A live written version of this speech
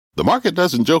The market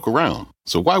doesn't joke around,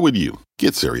 so why would you?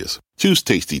 Get serious. Choose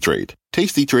Tasty Trade.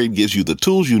 Tasty Trade gives you the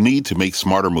tools you need to make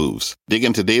smarter moves. Dig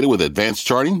into data with advanced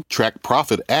charting, track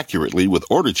profit accurately with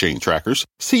order chain trackers,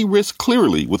 see risk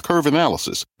clearly with curve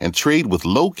analysis, and trade with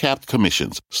low-capped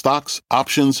commissions, stocks,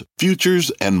 options,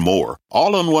 futures, and more.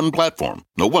 All on one platform.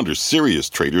 No wonder serious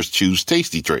traders choose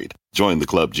Tasty Trade. Join the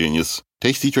club, genius.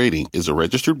 Tasty Trading is a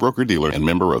registered broker-dealer and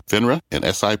member of FINRA and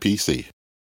SIPC.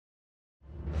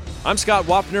 I'm Scott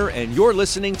Wapner, and you're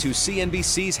listening to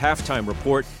CNBC's Halftime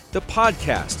Report, the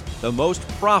podcast, the most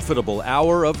profitable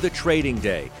hour of the trading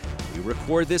day. We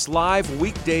record this live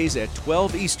weekdays at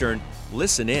 12 Eastern.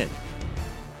 Listen in.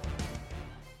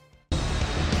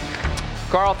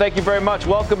 Carl, thank you very much.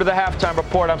 Welcome to the Halftime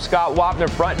Report. I'm Scott Wapner,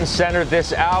 front and center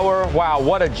this hour. Wow,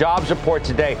 what a jobs report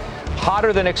today.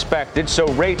 Hotter than expected, so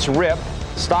rates rip.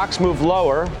 Stocks move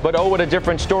lower, but oh, what a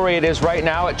different story it is right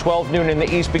now at 12 noon in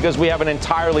the East, because we have an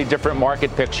entirely different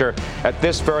market picture at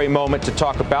this very moment to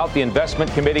talk about. The investment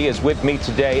committee is with me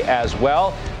today as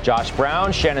well. Josh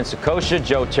Brown, Shannon Saccocia,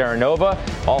 Joe Terranova.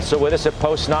 Also with us at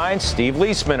Post 9, Steve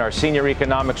Leisman, our senior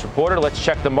economics reporter. Let's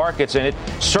check the markets, and it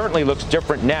certainly looks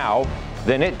different now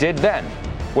than it did then.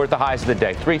 We're at the highs of the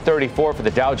day. 334 for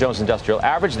the Dow Jones Industrial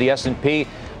Average. The S&P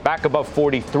back above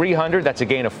 4,300. That's a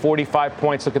gain of 45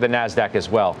 points. Look at the NASDAQ as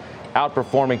well.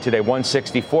 Outperforming today,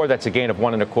 164. That's a gain of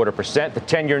 1.25%. The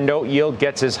 10-year note yield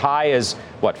gets as high as,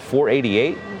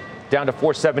 488? Down to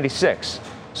 476.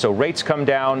 So rates come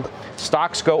down.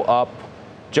 Stocks go up.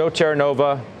 Joe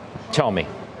Terranova, tell me,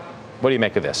 what do you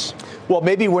make of this? Well,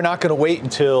 maybe we're not going to wait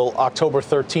until October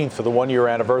 13th for the one-year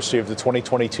anniversary of the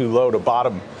 2022 low to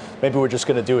bottom. Maybe we're just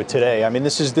going to do it today. I mean,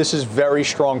 this is very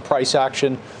strong price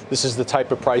action. This is the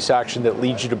type of price action that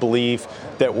leads you to believe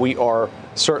that we are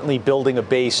certainly building a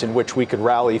base in which we could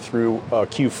rally through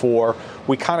Q4.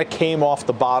 We kind of came off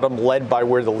the bottom, led by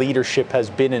where the leadership has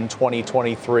been in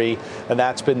 2023, and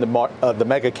that's been the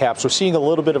mega caps. We're seeing a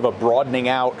little bit of a broadening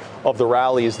out of the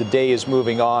rally as the day is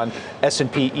moving on.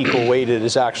 S&P equal weighted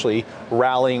is actually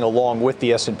rallying along with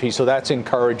the S&P, so that's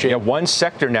encouraging. Yeah, one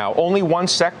sector now, only one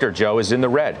sector, Joe, is in the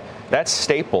red. That's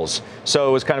staples. So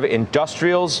it was kind of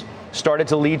industrials started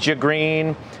to lead you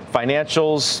green,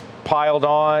 financials piled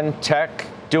on, tech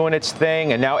doing its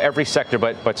thing, and now every sector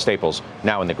but staples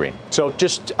now in the green. So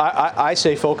just, I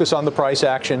say focus on the price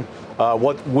action.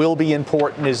 What will be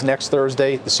important is next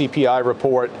Thursday, the CPI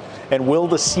report. And will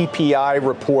the CPI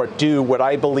report do what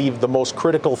I believe the most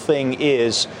critical thing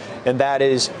is, and that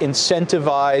is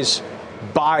incentivize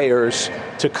buyers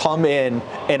to come in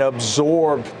and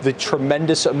absorb the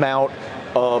tremendous amount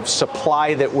of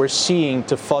supply that we're seeing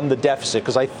to fund the deficit,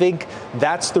 because I think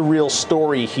that's the real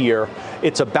story here.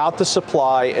 It's about the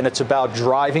supply, and it's about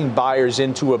driving buyers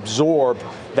in to absorb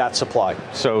that supply.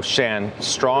 So, Shan,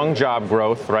 strong job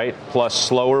growth, right, plus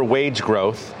slower wage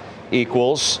growth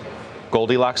equals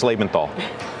Goldilocks Lebenthal.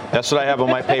 That's what I have on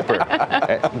my paper.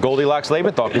 Goldilocks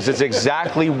Lebenthal, because it's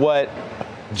exactly what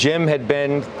Jim had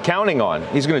been counting on.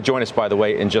 He's going to join us, by the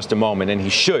way, in just a moment, and he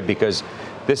should, because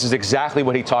this is exactly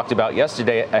what he talked about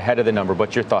yesterday ahead of the number.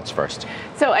 But your thoughts first.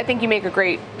 So I think you make a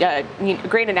great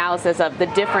analysis of the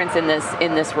difference in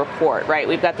this report, right?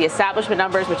 We've got the establishment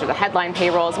numbers, which are the headline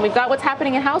payrolls, and we've got what's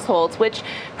happening in households, which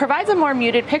provides a more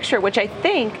muted picture, which I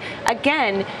think,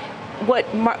 again,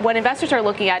 what investors are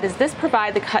looking at is this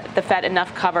provide the Fed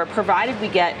enough cover, provided we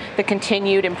get the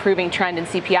continued improving trend in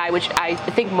CPI, which I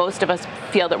think most of us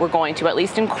feel that we're going to, at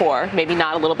least in core, maybe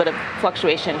not a little bit of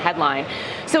fluctuation headline.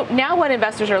 So now what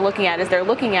investors are looking at is they're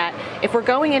looking at if we're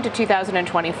going into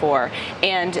 2024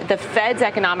 and the Fed's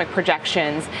economic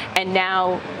projections, and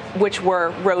now which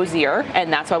were rosier,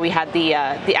 and that's why we had the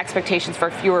expectations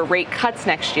for fewer rate cuts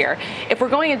next year. If we're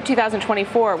going into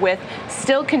 2024 with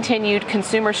still continued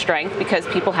consumer strength because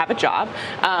people have a job,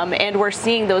 and we're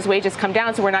seeing those wages come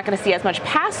down, so we're not going to see as much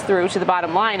pass through to the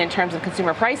bottom line in terms of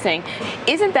consumer pricing,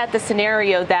 isn't that the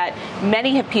scenario that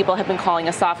many people have been calling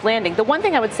a soft landing? The one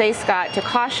thing I would say, Scott, to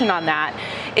caution on that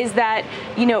is that,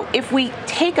 if we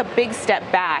take a big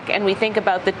step back and we think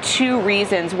about the two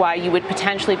reasons why you would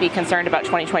potentially be concerned about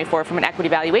 2024 from an equity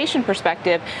valuation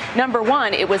perspective, number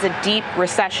one, it was a deep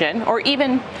recession, or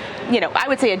even, I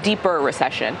would say a deeper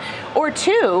recession. Or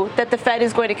two, that the Fed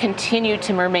is going to continue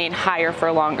to remain higher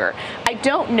for longer. I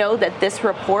don't know that this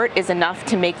report is enough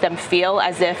to make them feel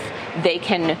as if they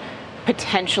can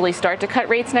potentially start to cut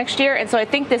rates next year. And so I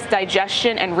think this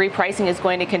digestion and repricing is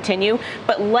going to continue,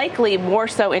 but likely more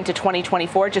so into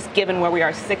 2024, just given where we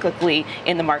are cyclically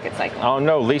in the market cycle. Oh,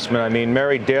 no, Leisman.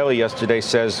 Mary Daly yesterday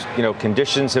says,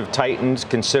 conditions have tightened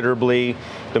considerably.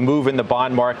 The move in the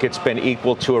bond market's been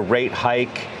equal to a rate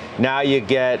hike. Now you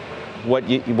get what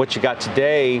you got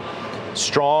today.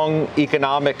 strong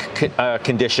economic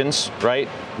conditions, right,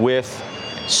 with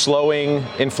slowing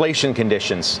inflation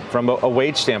conditions from a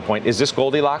wage standpoint. Is this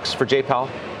Goldilocks for Jay Powell?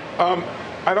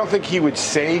 I don't think he would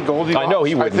say Goldilocks. I know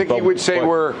he wouldn't. I think he would say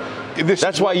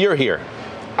that's why you're here.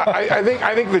 I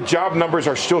think the job numbers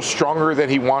are still stronger than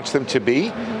he wants them to be,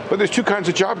 but there's two kinds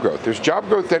of job growth. There's job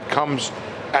growth that comes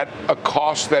at a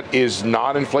cost that is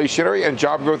non-inflationary, and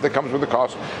job growth that comes with a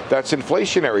cost that's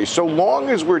inflationary. So long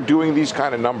as we're doing these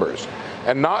kind of numbers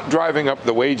and not driving up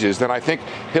the wages, then I think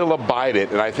he'll abide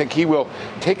it, and I think he will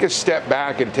take a step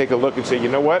back and take a look and say, you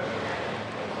know what?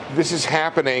 This is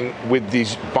happening with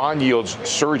these bond yields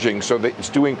surging, so that it's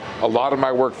doing a lot of my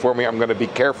work for me. I'm going to be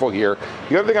careful here.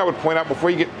 The other thing I would point out before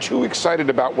you get too excited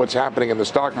about what's happening in the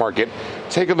stock market,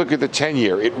 take a look at the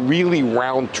 10-year. It really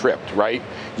round tripped, right?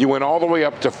 You went all the way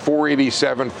up to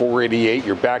 487, 488.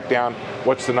 You're back down.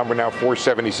 What's the number now?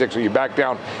 476. So you're back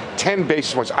down 10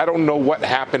 basis points. I don't know what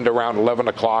happened around 11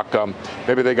 o'clock.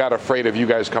 Maybe they got afraid of you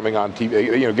guys coming on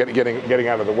TV, getting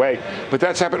out of the way. But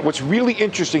that's happened. What's really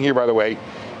interesting here, by the way,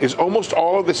 is almost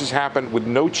all of this has happened with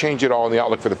no change at all in the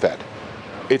outlook for the Fed.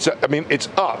 It's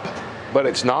up, but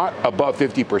it's not above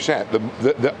 50%.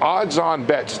 The odds-on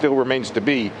bet still remains to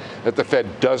be that the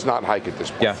Fed does not hike at this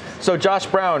point. Yeah. So, Josh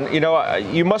Brown,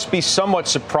 you must be somewhat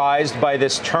surprised by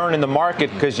this turn in the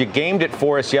market because you gamed it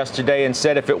for us yesterday and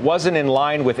said if it wasn't in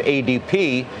line with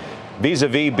ADP,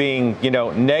 vis-a-vis being,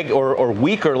 neg or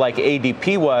weaker like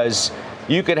ADP was,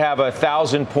 you could have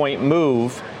 1,000-point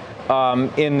move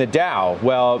in the Dow.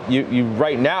 Well, you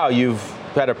right now you've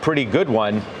had a pretty good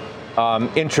one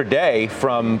intraday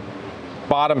from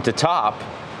bottom to top.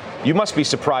 You must be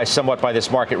surprised somewhat by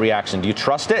this market reaction. Do you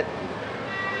trust it?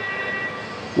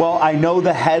 Well, I know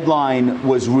the headline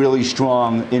was really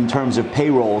strong in terms of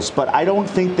payrolls, but I don't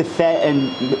think the Fed,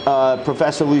 and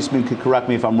Professor Leisman could correct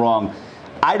me if I'm wrong,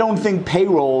 I don't think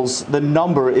payrolls, the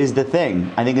number is the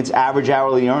thing. I think it's average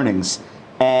hourly earnings.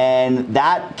 And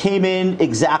that came in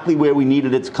exactly where we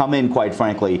needed it to come in, quite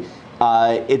frankly.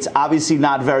 It's obviously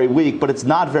not very weak, but it's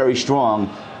not very strong.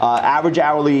 Average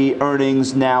hourly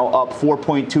earnings now up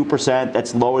 4.2%.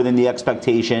 That's lower than the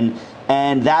expectation.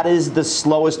 And that is the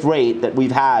slowest rate that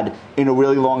we've had in a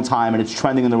really long time, and it's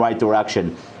trending in the right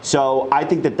direction. So I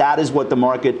think that is what the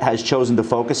market has chosen to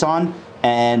focus on,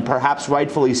 and perhaps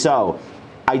rightfully so.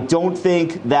 I don't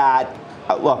think that,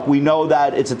 look, we know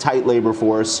that it's a tight labor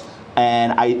force.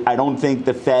 And I don't think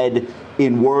the Fed,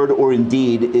 in word or in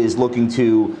deed, is looking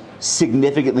to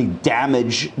significantly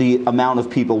damage the amount of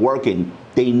people working.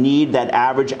 They need that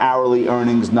average hourly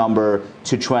earnings number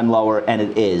to trend lower, and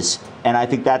it is. And I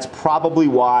think that's probably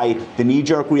why the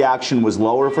knee-jerk reaction was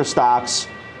lower for stocks,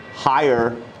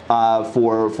 higher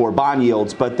for bond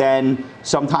yields. But then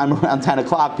sometime around 10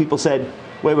 o'clock, people said,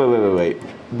 wait.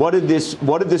 What did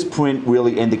this print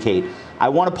really indicate? I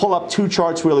want to pull up two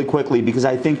charts really quickly because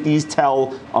I think these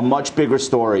tell a much bigger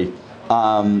story.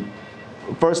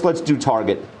 First, let's do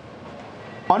Target.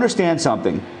 Understand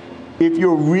something. If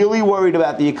you're really worried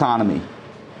about the economy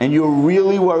and you're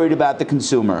really worried about the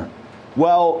consumer,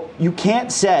 well, you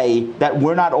can't say that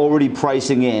we're not already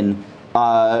pricing in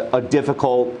a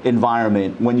difficult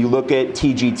environment when you look at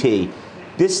TGT.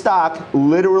 This stock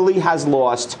literally has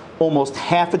lost almost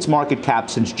half its market cap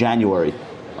since January.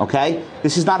 Okay?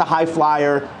 This is not a high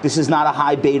flyer. This is not a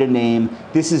high beta name.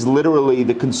 This is literally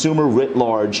the consumer writ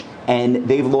large, and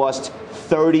they've lost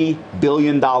 $30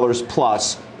 billion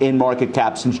plus in market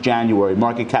cap since January.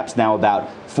 Market cap's now about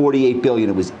 $48 billion.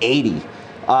 It was 80.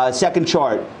 Second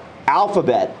chart,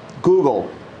 Alphabet, Google.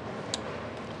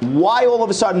 Why all of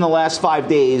a sudden in the last 5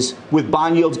 days, with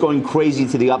bond yields going crazy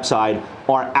to the upside,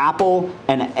 are Apple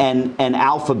and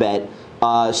Alphabet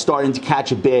starting to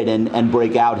catch a bid and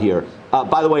break out here?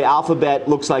 By the way, Alphabet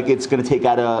looks like it's going to take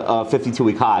out a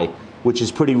 52-week high, which is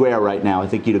pretty rare right now. I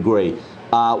think you'd agree.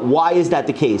 Why is that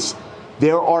the case?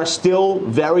 There are still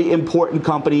very important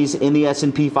companies in the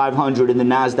S&P 500 and the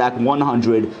NASDAQ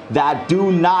 100 that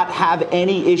do not have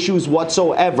any issues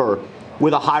whatsoever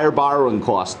with a higher borrowing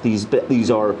cost.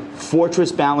 These are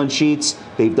fortress balance sheets.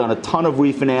 They've done a ton of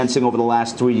refinancing over the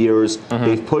last 3 years.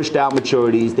 They've pushed out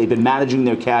maturities. They've been managing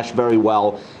their cash very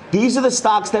well. These are the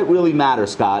stocks that really matter,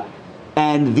 Scott.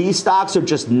 And these stocks are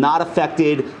just not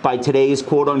affected by today's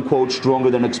quote-unquote stronger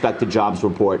than expected jobs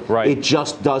report. Right. It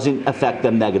just doesn't affect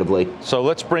them negatively. So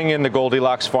let's bring in the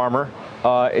Goldilocks farmer,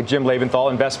 Jim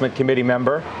Leventhal, investment committee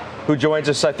member, who joins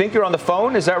us. I think you're on the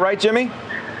phone. Is that right, Jimmy?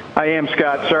 I am,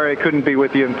 Scott. Sorry I couldn't be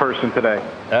with you in person today.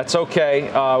 That's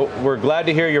okay. We're glad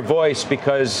to hear your voice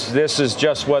because this is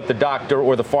just what the doctor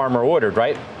or the farmer ordered,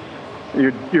 right?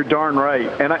 You're darn right.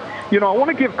 And I want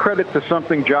to give credit to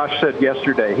something Josh said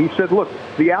yesterday. He said, look,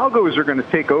 the algos are going to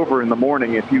take over in the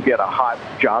morning if you get a hot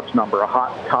jobs number, a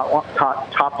hot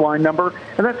top line number.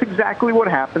 And that's exactly what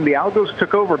happened. The algos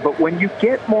took over. But when you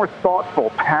get more thoughtful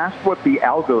past what the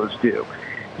algos do,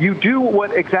 you do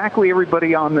what exactly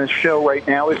everybody on this show right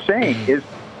now is saying is,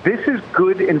 this is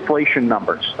good inflation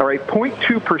numbers, all right?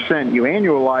 0.2%, you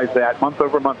annualize that month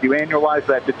over month, you annualize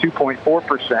that to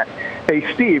 2.4%.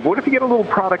 Hey, Steve, what if you get a little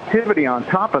productivity on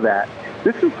top of that?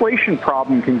 This inflation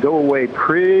problem can go away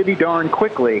pretty darn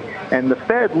quickly, and the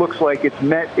Fed looks like it's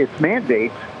met its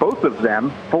mandates, both of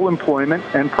them, full employment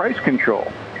and price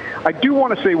control. I do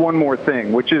want to say one more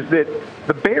thing, which is that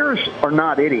the bears are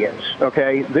not idiots,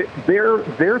 okay?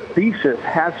 Their thesis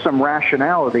has some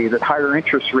rationality that higher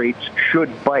interest rates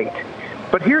should bite.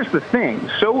 But here's the thing.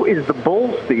 So is the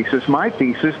bull's thesis, my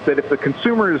thesis, that if the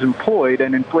consumer is employed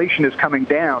and inflation is coming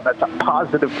down, that's a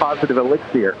positive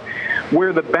elixir.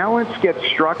 Where the balance gets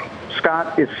struck,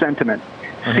 Scott, is sentiment.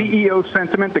 CEO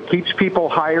sentiment that keeps people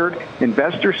hired,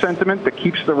 investor sentiment that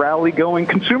keeps the rally going,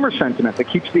 consumer sentiment that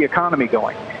keeps the economy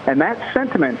going. And that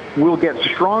sentiment will get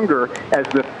stronger as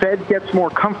the Fed gets more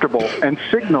comfortable and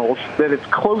signals that it's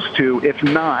close to, if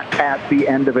not at the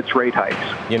end of its rate hikes.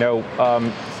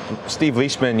 Steve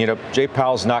Leishman, Jay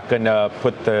Powell's not going to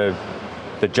put the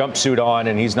jumpsuit on,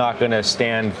 and he's not going to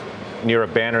stand near a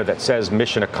banner that says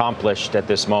mission accomplished at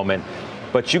this moment.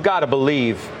 But you got to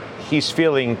believe he's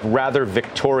feeling rather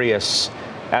victorious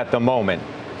at the moment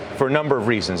for a number of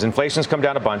reasons. Inflation's come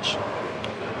down a bunch.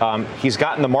 He's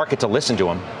gotten the market to listen to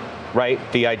him, right?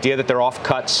 The idea that they're off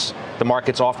cuts, the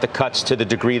market's off the cuts to the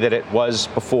degree that it was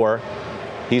before.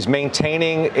 He's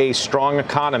maintaining a strong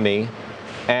economy,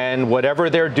 and whatever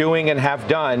they're doing and have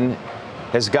done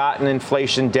has gotten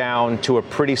inflation down to a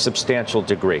pretty substantial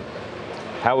degree.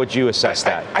 How would you assess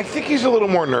that? I think he's a little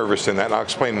more nervous than that, and I'll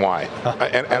explain why.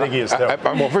 I think he is, too.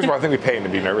 Well, first of all, I think we pay him to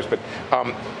be nervous, but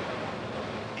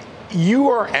you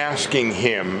are asking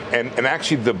him, and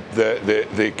actually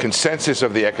the consensus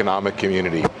of the economic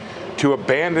community, to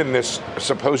abandon this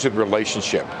supposed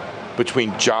relationship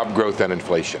between job growth and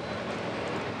inflation.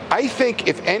 I think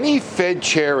if any Fed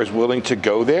chair is willing to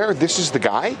go there, this is the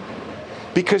guy.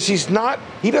 Because not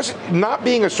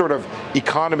being a sort of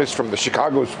economist from the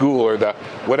Chicago school or the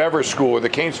whatever school or the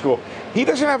Keynes school, he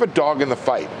doesn't have a dog in the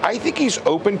fight. I think he's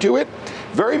open to it,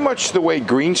 very much the way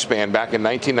Greenspan back in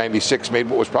 1996 made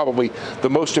what was probably the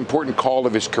most important call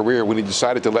of his career when he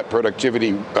decided to let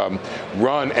productivity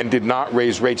run and did not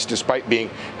raise rates despite being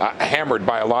hammered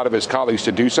by a lot of his colleagues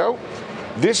to do so.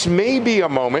 This may be a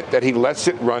moment that he lets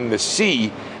it run to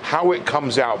see how it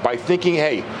comes out by thinking,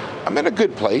 hey, I'm in a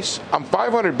good place. I'm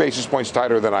 500 basis points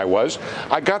tighter than I was.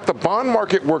 I got the bond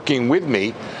market working with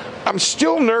me. I'm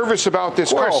still nervous about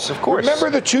this call. Of course. Remember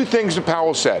the two things that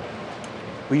Powell said.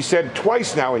 He said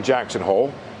twice now in Jackson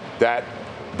Hole that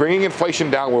bringing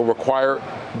inflation down will require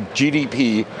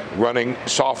GDP running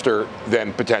softer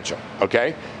than potential,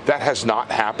 okay? That has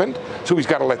not happened, so he's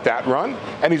got to let that run.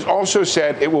 And he's also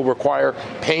said it will require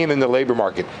pain in the labor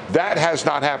market. That has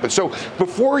not happened. So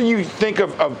before you think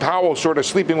of Powell sort of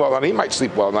sleeping well at night, he might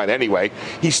sleep well at night anyway,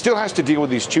 he still has to deal with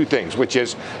these two things, which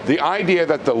is the idea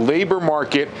that the labor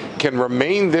market can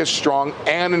remain this strong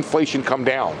and inflation come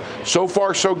down. So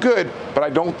far, so good, but I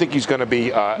don't think he's going to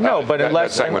be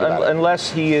unless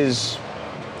he is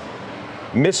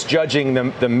misjudging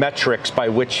the metrics by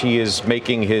which he is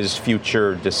making his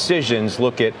future decisions,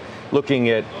 looking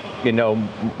at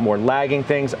more lagging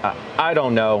things. I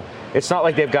don't know. It's not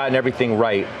like they've gotten everything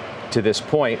right to this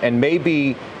point, and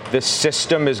maybe the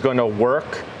system is going to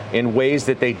work in ways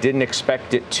that they didn't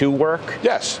expect it to work.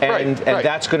 Yes, and right.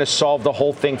 That's going to solve the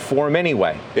whole thing for him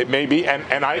anyway. It may be,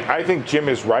 and I think Jim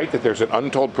is right that there's an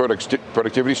untold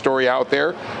productivity story out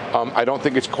there. I don't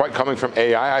think it's quite coming from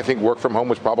AI. I think work from home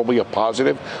was probably a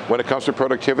positive when it comes to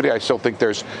productivity. I still think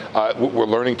we're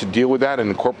learning to deal with that and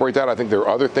incorporate that. I think there are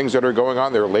other things that are going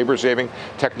on. There are labor-saving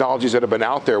technologies that have been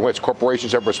out there, which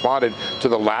corporations have responded to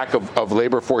the lack of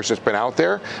labor force that's been out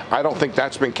there. I don't think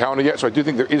that's been counted yet, so I do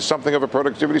think there is something of a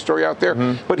productivity story out there,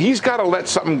 but he's got to let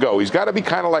something go. He's got to be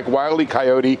kind of like Wile E.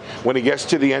 Coyote when he gets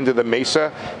to the end of the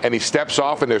mesa and he steps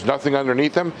off and there's nothing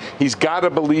underneath him. He's got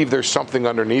to believe there's something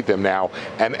underneath him now,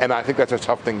 and I think that's a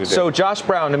tough thing to do. So, Josh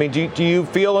Brown, I mean, do you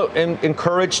feel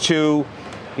encouraged to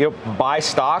buy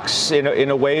stocks in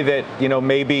a way that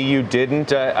maybe you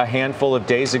didn't a handful of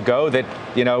days ago? That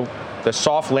the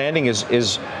soft landing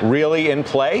is really in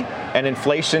play, and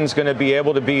inflation's going to be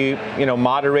able to be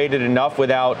moderated enough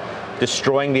without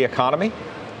destroying the economy?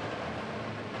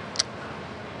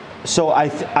 So I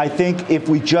think if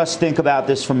we just think about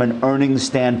this from an earnings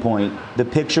standpoint, the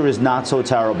picture is not so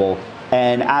terrible.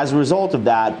 And as a result of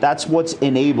that, that's what's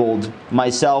enabled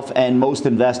myself and most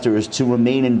investors to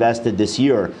remain invested this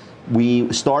year.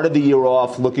 We started the year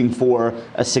off looking for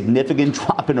a significant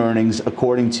drop in earnings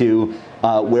according to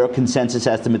where consensus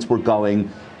estimates were going.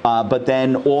 But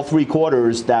then all three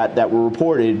quarters that were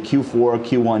reported, Q4,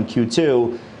 Q1,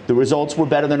 Q2, the results were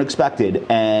better than expected,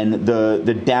 and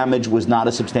the damage was not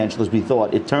as substantial as we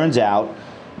thought. It turns out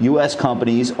U.S.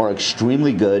 companies are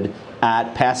extremely good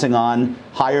at passing on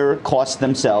higher costs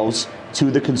themselves to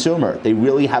the consumer. They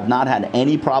really have not had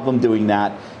any problem doing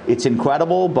that. It's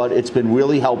incredible, but it's been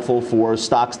really helpful for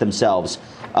stocks themselves.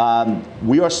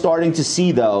 We are starting to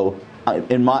see, though,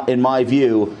 in my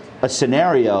view, a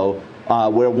scenario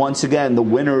where, once again, the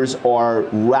winners are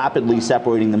rapidly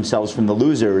separating themselves from the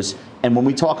losers. And when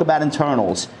we talk about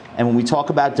internals and when we talk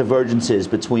about divergences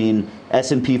between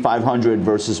S&P 500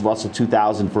 versus Russell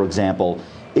 2000, for example,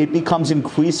 it becomes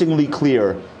increasingly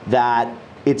clear that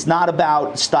it's not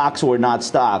about stocks or not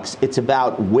stocks. It's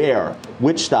about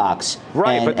which stocks,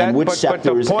 and which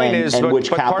sectors, and which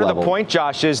cap level. Part of the point,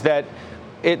 Josh, is that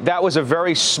that was a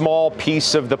very small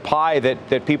piece of the pie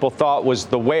that people thought was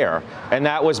the where, and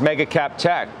that was mega cap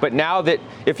tech. But now that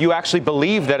if you actually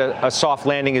believe that a soft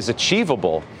landing is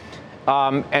achievable,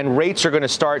 and rates are going to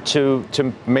start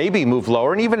to maybe move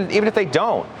lower, and even if they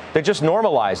don't, they're just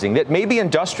normalizing, that maybe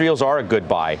industrials are a good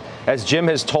buy, as Jim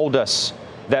has told us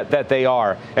that they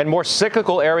are, and more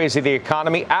cyclical areas of the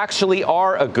economy actually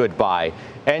are a good buy.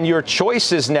 And your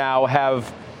choices now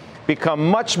have become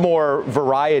much more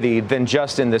variety than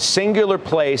just in the singular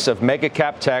place of mega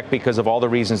cap tech because of all the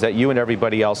reasons that you and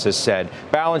everybody else has said.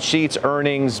 Balance sheets,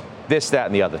 earnings, this, that,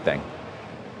 and the other thing.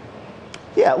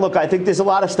 Yeah, look, I think there's a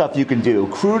lot of stuff you can do.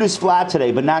 Crude is flat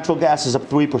today, but natural gas is up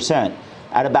 3%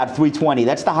 at about 320.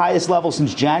 That's the highest level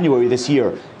since January this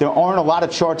year. There aren't a lot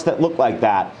of charts that look like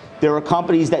that. There are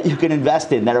companies that you can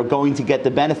invest in that are going to get the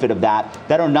benefit of that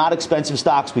are not expensive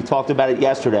stocks. We talked about it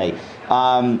yesterday.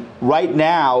 Right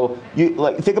now,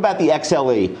 think about the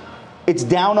XLE. It's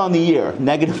down on the year,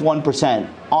 -1%.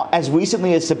 As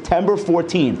recently as September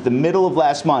 14th, the middle of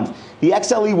last month, the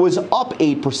XLE was up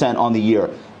 8% on the year.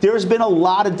 There's been a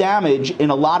lot of damage in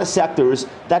a lot of sectors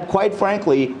that, quite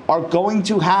frankly, are going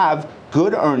to have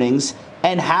good earnings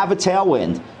and have a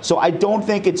tailwind. So I don't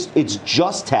think it's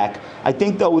just tech. I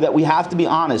think, though, that we have to be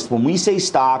honest. When we say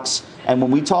stocks and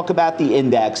when we talk about the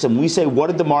index and we say what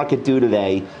did the market do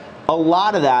today, a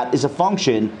lot of that is a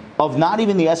function of not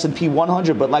even the S&P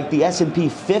 100, but like the S&P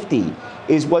 50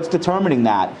 is what's determining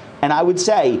that. And I would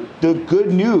say the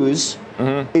good news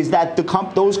is that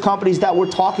those companies that we're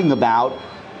talking about,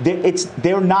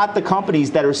 they're not the companies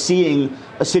that are seeing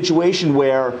a situation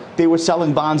where they were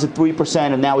selling bonds at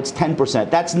 3% and now it's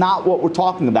 10%. That's not what we're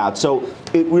talking about. So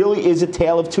it really is a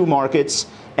tale of two markets.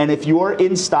 And if you're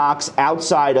in stocks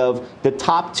outside of the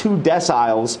top two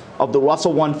deciles of the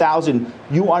Russell 1000,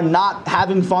 you are not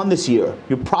having fun this year.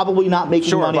 You're probably not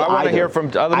making money either. I want to hear from.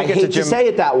 I hate to say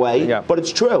it that way, but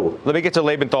it's true. Let me get to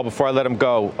Lebenthal before I let him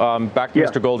go. Back to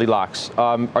Mr. Goldilocks.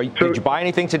 Did you buy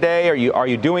anything today? Are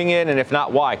you doing it? And if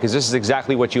not, why? Because this is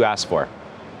exactly what you asked for.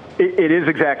 It is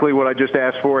exactly what I just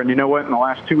asked for. And you know what? In the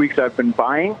last 2 weeks, I've been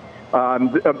buying.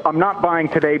 I'm not buying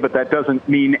today, but that doesn't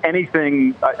mean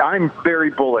anything. I'm very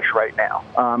bullish right now.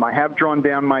 I have drawn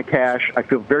down my cash. I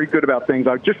feel very good about things.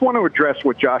 I just want to address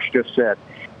what Josh just said.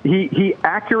 He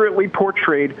accurately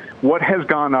portrayed what has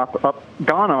gone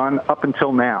on up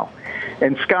until now.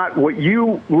 And Scott, what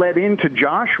you led into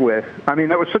Josh with, I mean,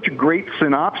 that was such a great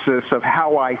synopsis of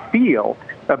how I feel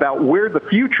about where the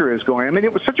future is going. I mean,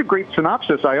 it was such a great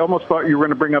synopsis. I almost thought you were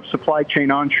going to bring up supply chain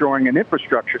onshoring and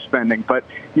infrastructure spending. But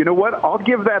you know what? I'll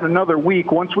give that another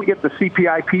week once we get the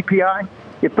CPI, PPI.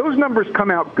 If those numbers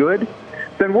come out good,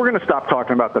 then we're going to stop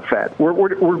talking about the Fed. We're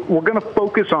going to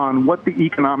focus on what the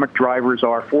economic drivers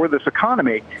are for this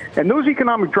economy. And those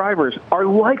economic drivers are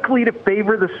likely to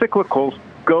favor the cyclicals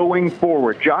going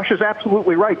forward. Josh is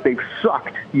absolutely right. They've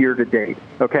sucked year to date,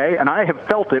 okay? And I have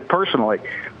felt it personally.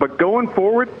 But going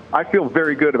forward, I feel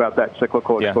very good about that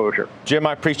cyclical exposure. Jim,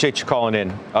 I appreciate you calling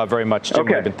in very much, Jim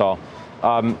Lebenthal.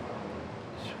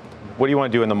 What do you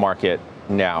want to do in the market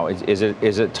now? Is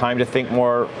it time to think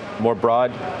more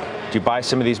broad? Do you buy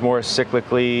some of these more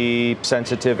cyclically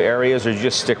sensitive areas, or do you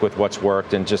just stick with what's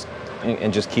worked and just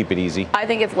keep it easy? I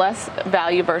think it's less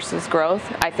value versus growth.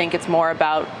 I think it's more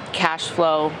about cash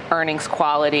flow, earnings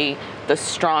quality, the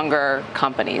stronger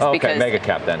companies. Okay, mega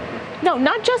cap then. No,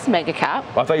 not just mega cap.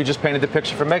 Well, I thought you just painted the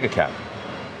picture for mega cap.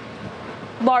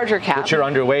 Larger cap. Which you're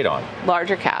underweight on.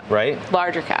 Larger cap. Right?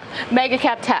 Larger cap. Mega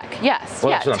cap tech. Yes.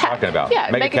 Well, yeah, that's what tech. I'm talking about. Yeah,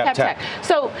 mega cap tech.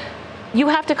 So you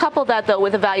have to couple that, though,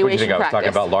 with evaluation practice. What do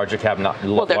you think practice. I was talking about?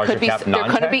 Larger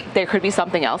cap, There could be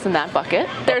something else in that bucket.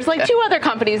 There's like 2 other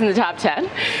companies in the top 10.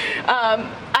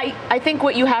 I think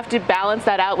what you have to balance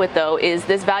that out with, though, is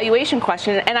this valuation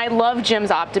question. And I love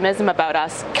Jim's optimism about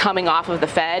us coming off of the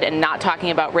Fed and not talking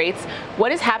about rates.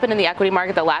 What has happened in the equity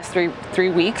market the last three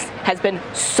weeks has been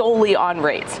solely on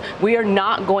rates. We are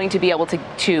not going to be able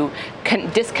to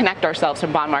disconnect ourselves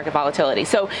from bond market volatility.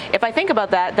 So if I think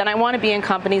about that, then I want to be in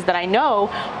companies that I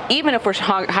know, even if we're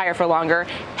higher for longer,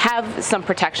 have some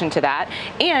protection to that.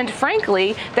 And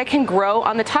frankly, that can grow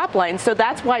on the top line. So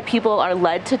that's why people are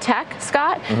led to tech,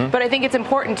 Scott. But I think it's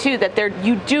important, too, that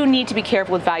you do need to be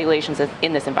careful with valuations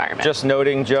in this environment. Just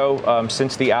noting, Joe,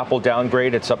 since the Apple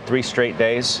downgrade, it's up 3 straight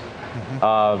days.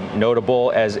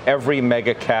 Notable as every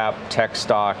mega cap tech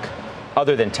stock,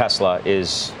 other than Tesla,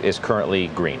 is currently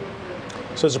green.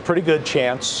 So there's a pretty good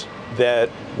chance that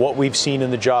what we've seen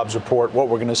in the jobs report, what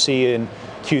we're going to see in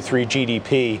Q3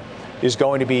 GDP, is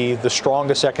going to be the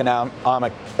strongest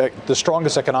economic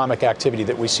activity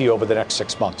that we see over the next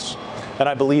 6 months. And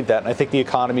I believe that, and I think the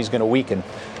economy is going to weaken.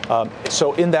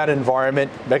 So in that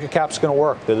environment, mega cap's going to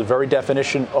work. They're the very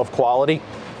definition of quality.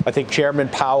 I think Chairman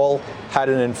Powell had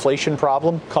an inflation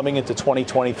problem coming into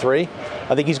 2023.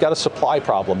 I think he's got a supply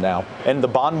problem now. And the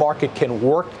bond market can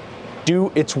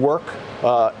do its work,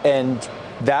 and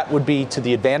that would be to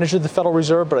the advantage of the Federal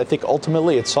Reserve. But I think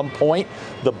ultimately, at some point,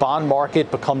 the bond market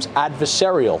becomes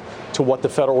adversarial to what the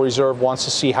Federal Reserve wants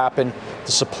to see happen.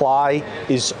 The supply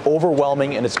is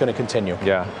overwhelming, and it's going to continue.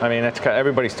 Yeah, I mean,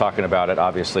 everybody's talking about it,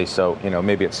 obviously. So,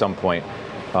 maybe at some point,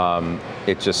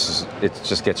 it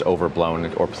just gets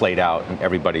overblown or played out, and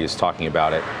everybody is talking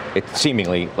about it. It's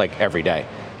seemingly like every day.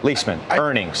 Leisman,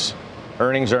 earnings.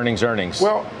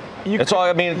 Well, that's all.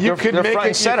 I mean, they're front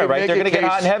and center, right? They're going to get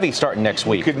hot and heavy starting next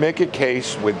week. You could make a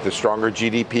case with the stronger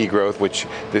GDP growth, which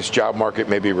this job market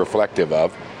may be reflective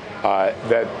of,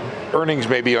 that earnings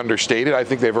may be understated. I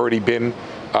think they've already been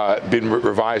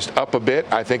revised up a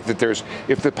bit. I think that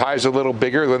if the pie's a little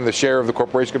bigger, then the share of the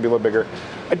corporation could be a little bigger.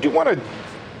 I do want to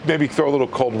maybe throw a little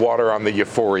cold water on the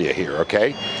euphoria here,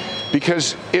 okay?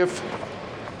 Because if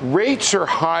rates are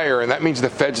higher, and that means the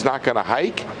Fed's not going to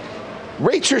hike,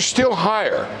 rates are still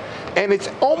higher. And it's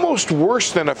almost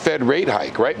worse than a Fed rate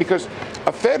hike, right? Because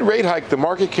a Fed rate hike, the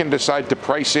market can decide to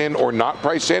price in or not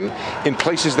price in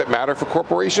places that matter for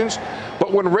corporations.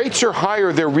 But when rates are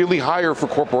higher, they're really higher for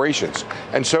corporations.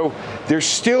 And so there's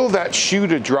still that shoe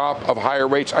to drop of higher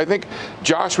rates. I think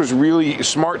Josh was really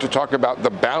smart to talk about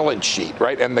the balance sheet,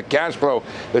 right? And the cash flow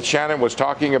that Shannon was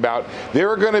talking about. There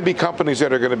are going to be companies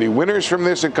that are going to be winners from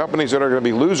this and companies that are going to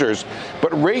be losers.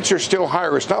 But rates are still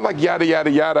higher. It's not like yada,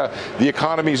 yada, yada, the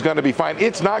economy is going to be fine.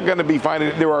 It's not going to be fine.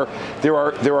 There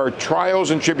are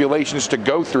trials and tribulations to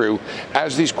go through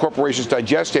as these corporations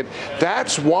digest it.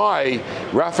 That's why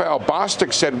Raphael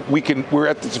Bostic said we're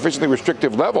at the sufficiently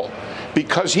restrictive level,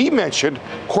 because he mentioned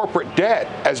corporate debt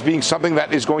as being something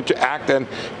that is going to act and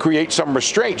create some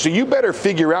restraint. So you better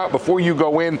figure out before you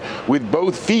go in with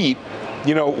both feet,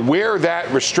 where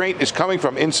that restraint is coming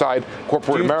from inside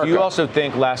corporate America. Do you also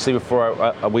think, lastly,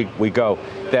 before we go,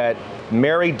 that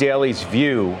Mary Daly's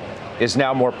view is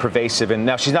now more pervasive, and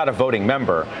now she's not a voting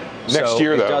member. Next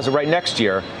year, though. Does it right next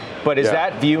year. But is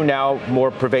that view now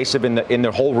more pervasive in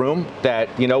the whole room?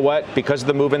 That, because of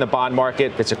the move in the bond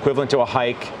market, it's equivalent to a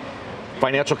hike.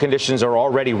 Financial conditions are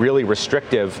already really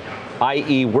restrictive,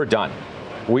 i.e., we're done.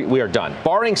 We are done.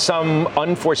 Barring some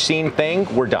unforeseen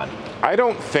thing, we're done. I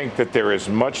don't think that there is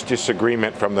much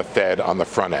disagreement from the Fed on the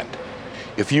front end.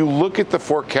 If you look at the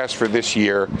forecast for this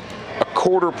year, a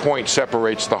 1/4 point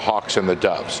separates the hawks and the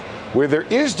doves. Where there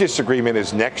is disagreement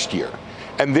is next year.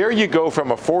 And there you go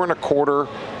from a 4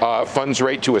 1/4 funds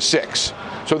rate to a 6.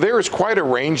 So there is quite a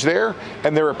range there.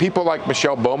 And there are people like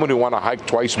Michelle Bowman who want to hike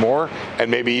twice more and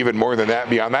maybe even more than that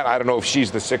beyond that. I don't know if she's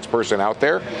the 6th person out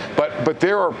there. But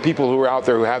there are people who are out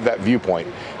there who have that viewpoint.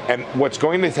 And what's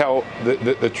going to tell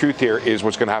the truth here is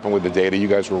what's going to happen with the data. You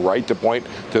guys were right to point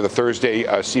to the Thursday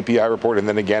CPI report and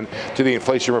then again to the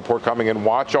inflation report coming in.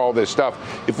 Watch all this stuff.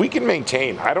 If we can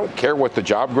maintain, I don't care what the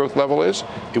job growth level is,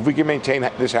 if we can maintain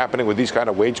this happening with this kind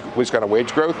of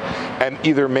wage growth and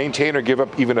either maintain or give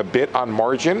up even a bit on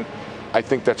margin, I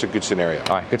think that's a good scenario.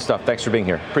 All right, good stuff. Thanks for being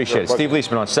here. Appreciate it. Steve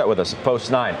Leisman on set with us at Post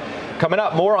 9. Coming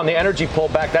up, more on the energy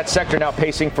pullback. That sector now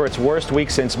pacing for its worst week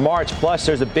since March. Plus,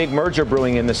 there's a big merger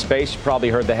brewing in the space. You probably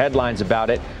heard the headlines about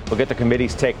it. We'll get the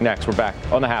committee's take next. We're back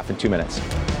on The Half in 2 minutes.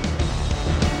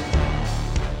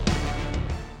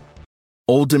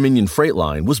 Old Dominion Freight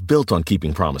Line was built on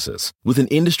keeping promises. With an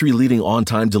industry-leading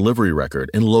on-time delivery record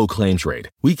and low claims rate,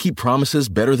 we keep promises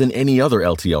better than any other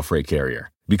LTL freight carrier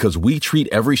because we treat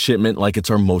every shipment like it's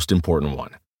our most important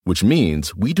one, which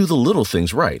means we do the little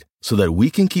things right so that we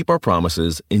can keep our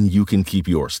promises and you can keep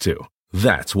yours too.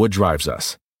 That's what drives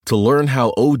us. To learn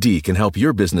how OD can help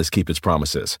your business keep its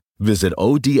promises, visit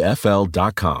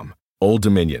odfl.com. Old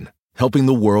Dominion, helping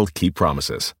the world keep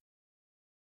promises.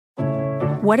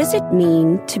 What does it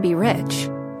mean to be rich?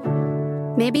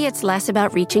 Maybe it's less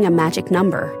about reaching a magic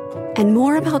number and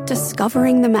more about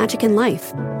discovering the magic in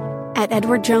life. At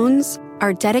Edward Jones,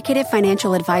 our dedicated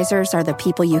financial advisors are the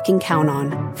people you can count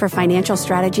on for financial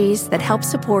strategies that help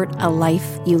support a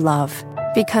life you love.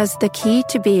 Because the key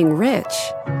to being rich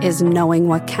is knowing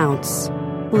what counts.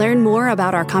 Learn more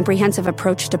about our comprehensive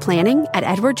approach to planning at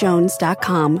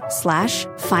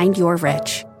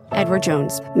edwardjones.com/findyourrich. Edward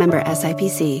Jones, member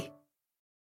SIPC.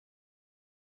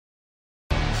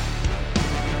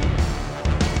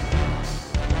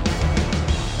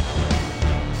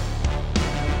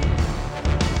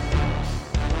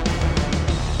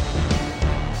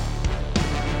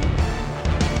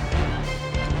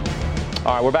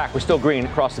 All right, we're back. We're still green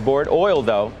across the board. Oil,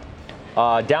 though,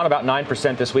 down about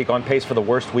 9% this week, on pace for the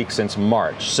worst week since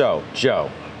March. So, Joe,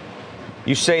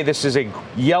 you say this is a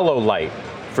yellow light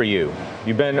for you.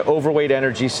 You've been overweight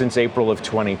energy since April of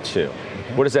 22.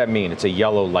 What does that mean? It's a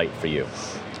yellow light for you.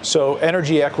 So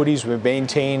energy equities we've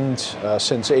maintained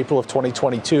since April of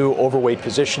 2022, overweight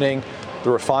positioning. The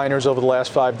refiners over the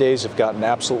last 5 days have gotten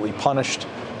absolutely punished.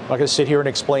 I'm not going to sit here and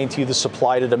explain to you the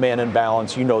supply to demand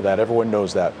imbalance. You know that. Everyone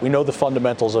knows that. We know the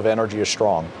fundamentals of energy are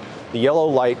strong. The yellow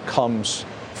light comes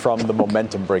from the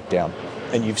momentum breakdown.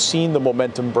 And you've seen the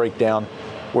momentum breakdown.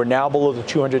 We're now below the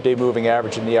 200-day moving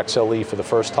average in the XLE for the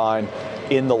first time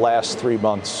in the last 3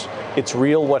 months. It's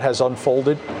real what has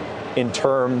unfolded in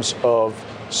terms of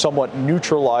somewhat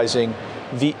neutralizing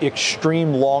the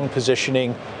extreme long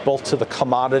positioning both to the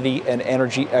commodity and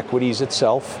energy equities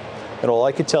itself. And all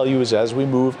I can tell you is as we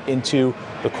move into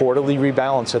the quarterly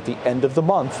rebalance at the end of the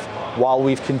month, while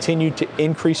we've continued to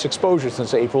increase exposure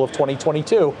since April of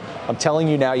 2022, I'm telling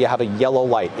you now you have a yellow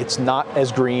light. It's not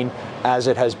as green as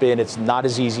it has been. It's not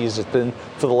as easy as it's been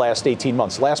for the last 18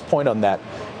 months. Last point on that.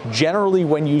 Generally,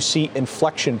 when you see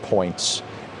inflection points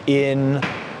in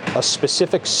a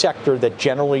specific sector that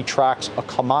generally tracks a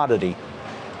commodity,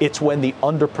 it's when the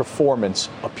underperformance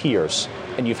appears.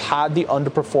 And you've had the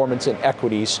underperformance in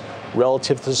equities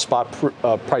relative to the spot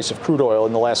price of crude oil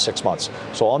in the last 6 months.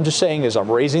 So all I'm just saying is I'm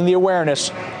raising the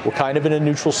awareness. We're kind of in a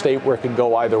neutral state where it can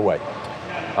go either way.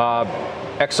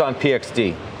 Exxon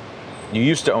PXD. You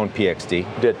used to own PXD.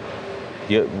 Did.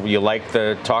 You like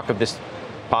the talk of this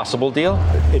possible deal?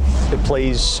 It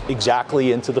plays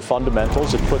exactly into the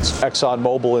fundamentals. It puts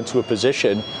ExxonMobil into a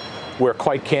position where,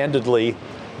 quite candidly,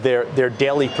 their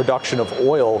daily production of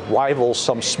oil rivals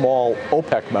some small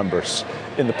OPEC members.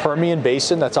 In the Permian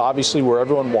Basin, that's obviously where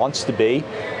everyone wants to be.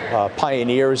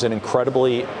 Pioneer is an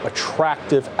incredibly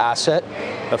attractive asset,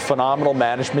 a phenomenal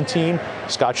management team.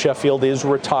 Scott Sheffield is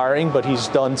retiring, but he's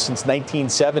done since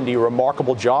 1970 a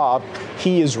remarkable job.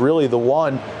 He is really the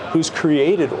one who's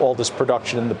created all this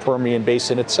production in the Permian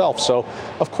Basin itself. So,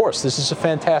 of course, this is a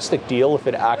fantastic deal. If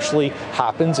it actually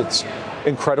happens, it's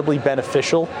incredibly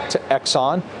beneficial to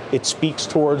Exxon. It speaks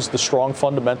towards the strong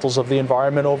fundamentals of the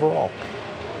environment overall.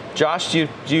 Josh, do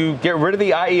you get rid of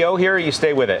the IEO here or you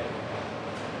stay with it?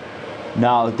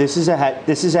 No, this is a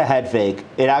head fake.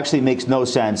 It actually makes no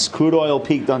sense. Crude oil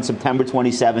peaked on September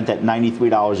 27th at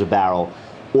 $93 a barrel.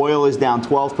 Oil is down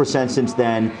 12% since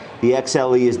then. The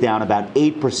XLE is down about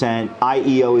 8%.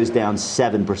 IEO is down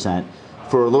 7%.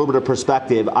 For a little bit of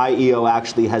perspective, IEO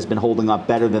actually has been holding up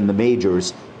better than the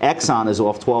majors. Exxon is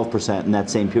off 12% in that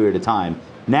same period of time.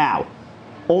 Now,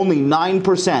 only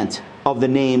 9% of the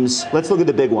names, let's look at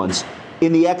the big ones.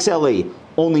 In the XLE,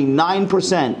 only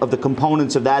 9% of the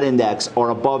components of that index are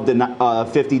above the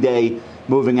 50-day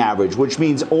moving average, which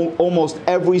means almost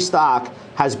every stock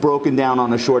has broken down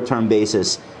on a short-term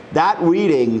basis. That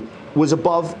reading was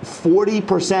above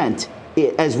 40%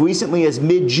 as recently as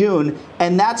mid-June,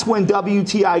 and that's when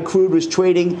WTI crude was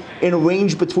trading in a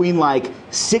range between like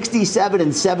 67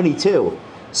 and 72.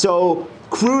 So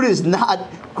crude is not,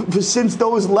 since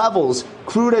those levels,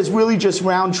 crude has really just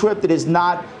round-tripped. It is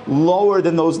not lower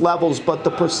than those levels, but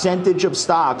the percentage of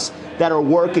stocks that are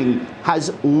working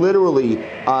has literally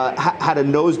had a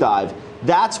nosedive.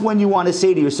 That's when you want to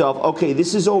say to yourself, okay,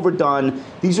 this is overdone.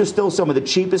 These are still some of the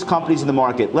cheapest companies in the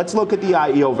market. Let's look at the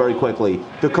IEO very quickly.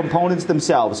 The components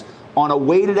themselves. on a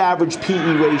weighted average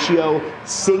PE ratio,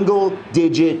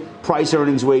 single-digit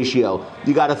price-earnings ratio.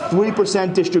 You got a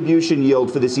 3% distribution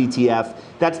yield for this ETF.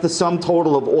 That's the sum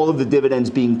total of all of the dividends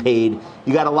being paid.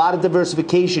 You got a lot of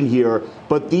diversification here,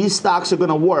 but these stocks are going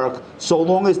to work so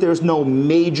long as there's no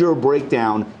major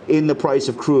breakdown in the price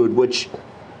of crude, which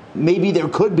maybe there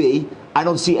could be. I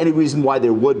don't see any reason why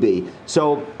there would be.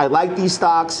 So I like these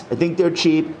stocks. I think they're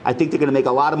cheap. I think they're going to make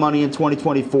a lot of money in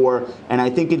 2024. And I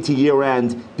think into year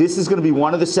end, this is going to be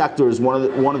one of the sectors,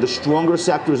 one of the stronger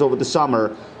sectors over the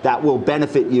summer that will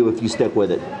benefit you if you stick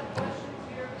with it.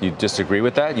 You disagree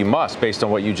with that? You must, based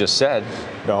on what you just said.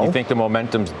 No. You think the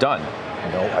momentum's done?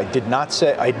 No, I did not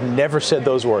say. I never said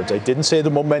those words. I didn't say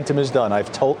the momentum is done.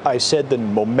 I said the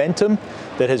momentum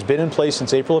that has been in place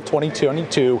since April of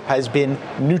 2022 has been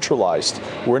neutralized.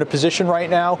 We're in a position right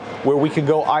now where we can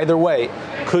go either way.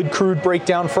 Could crude break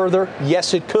down further?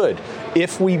 Yes, it could.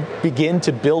 If we begin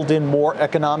to build in more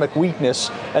economic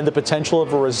weakness and the potential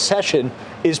of a recession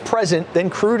is present, then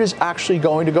crude is actually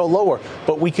going to go lower.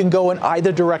 But we can go in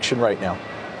either direction right now.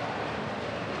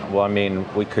 Well, I mean,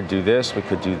 we could do this, we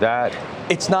could do that.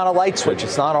 It's not a light switch.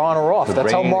 It's not on or off.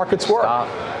 That's how markets work.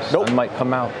 Nope. Sun might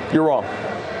come out. You're wrong.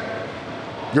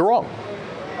 You're wrong.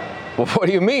 Well, what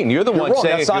do you mean? You're the one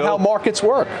saying that's not how markets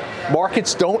work.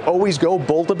 Markets don't always go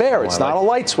bull to bear. It's not a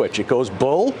light switch. It goes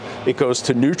bull, it goes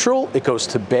to neutral, it goes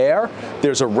to bear.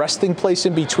 There's a resting place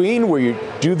in between where you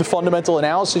do the fundamental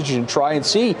analysis and try and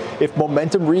see if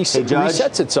momentum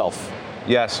resets itself.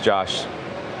 Yes, Josh.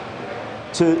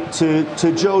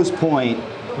 To Joe's point,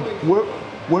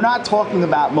 we're not talking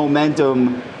about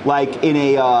momentum like in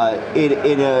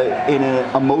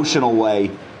an emotional way.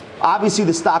 Obviously,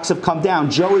 the stocks have come down.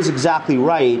 Joe is exactly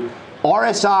right.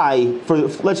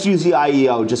 RSI, let's use the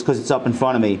IEO just because it's up in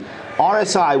front of me.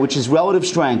 RSI, which is relative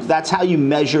strength, that's how you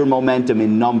measure momentum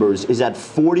in numbers, is at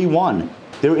 41.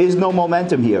 There is no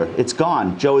momentum here. It's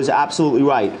gone. Joe is absolutely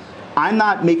right. I'm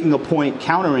not making a point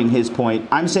countering his point.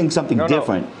 I'm saying something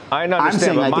different. I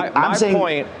understand, but my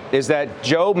point is that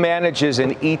Joe manages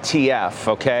an ETF,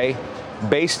 okay,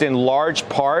 based in large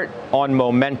part on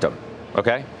momentum,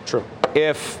 okay? True.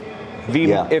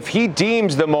 If he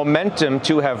deems the momentum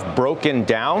to have broken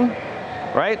down,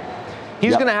 right,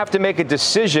 he's going to have to make a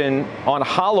decision on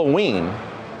Halloween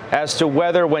as to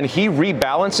whether when he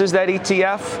rebalances that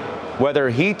ETF, whether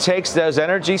he takes those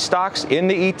energy stocks in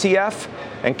the ETF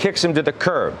and kicks them to the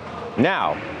curb.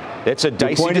 Now, it's a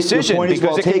dicey decision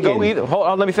because it can go either. Hold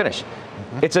on, let me finish.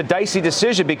 It's a dicey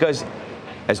decision because,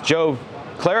 as Joe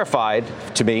clarified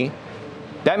to me,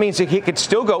 that means that he could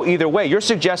still go either way. You're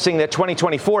suggesting that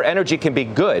 2024 energy can be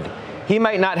good. He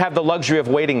might not have the luxury of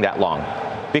waiting that long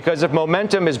because if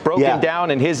momentum is broken down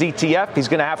in his ETF, he's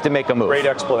going to have to make a move. Great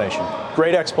explanation.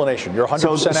 Great explanation. You're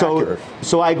 100% accurate.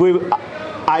 So I agree.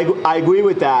 I agree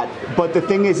with that. But the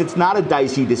thing is, it's not a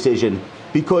dicey decision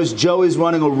because Joe is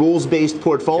running a rules-based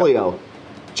portfolio. Yep.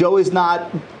 Joe is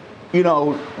not,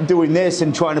 doing this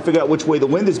and trying to figure out which way the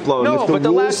wind is blowing. No, but the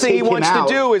last thing he wants to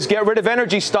do is get rid of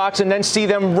energy stocks and then see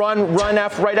them run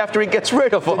right after he gets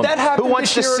rid of them. Did that happen? Who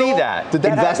wants to see that? Did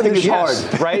that Investing is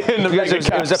hard, right?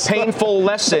 It was a painful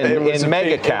lesson in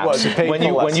mega caps.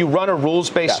 When you run a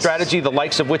rules-based strategy, the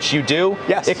likes of which you do,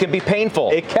 it can be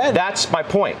painful. It can. That's my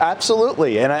point.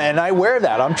 Absolutely, and I wear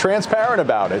that. I'm transparent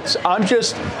about it.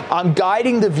 I'm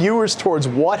guiding the viewers towards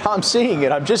what I'm seeing,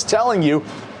 and I'm just telling you.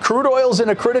 Crude oil's in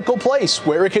a critical place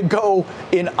where it can go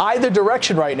in either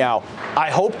direction right now.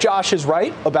 I hope Josh is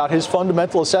right about his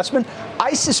fundamental assessment.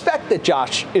 I suspect that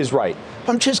Josh is right.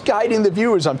 I'm just guiding the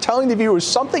viewers. I'm telling the viewers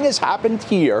something has happened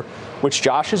here, which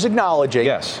Josh is acknowledging,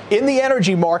 in the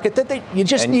energy market that you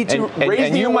just need to raise the awareness.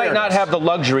 And you might not have the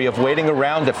luxury of waiting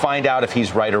around to find out if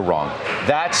he's right or wrong.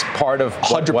 That's part of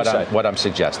what I'm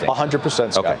suggesting.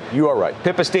 100%, Scott. Okay. You are right.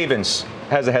 Pippa Stevens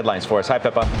has the headlines for us. Hi,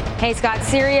 Pippa. Hey, Scott.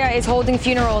 Syria is holding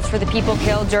funerals for the people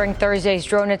killed during Thursday's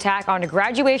drone attack on a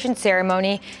graduation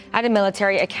ceremony at a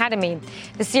military academy.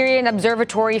 The Syrian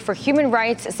Observatory for Human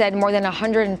Rights said more than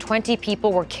 120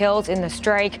 people were killed in the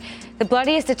strike, the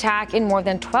bloodiest attack in more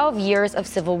than 12 years of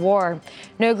civil war.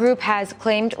 No group has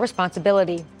claimed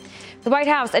responsibility. The White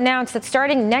House announced that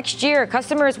starting next year,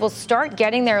 customers will start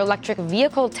getting their electric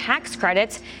vehicle tax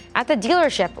credits at the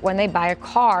dealership when they buy a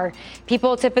car.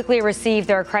 People typically receive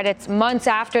their credits months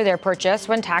after their purchase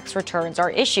when tax returns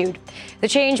are issued. The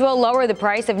change will lower the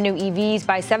price of new EVs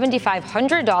by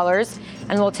 $7,500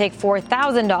 and will take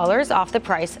 $4,000 off the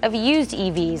price of used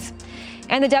EVs.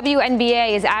 And the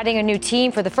WNBA is adding a new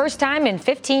team for the first time in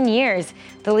 15 years.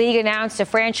 The league announced a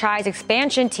franchise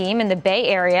expansion team in the Bay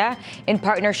Area in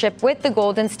partnership with the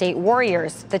Golden State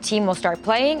Warriors. The team will start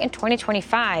playing in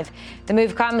 2025. The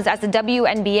move comes as the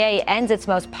WNBA ends its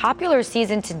most popular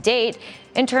season to date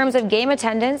in terms of game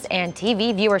attendance and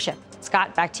TV viewership.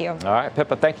 Scott, back to you. All right,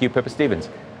 Pippa. Thank you, Pippa Stevens.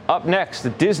 Up next,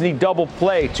 the Disney double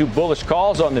play. 2 bullish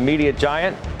calls on the media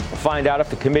giant. We'll find out if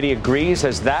the committee agrees.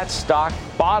 Has that stock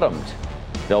bottomed?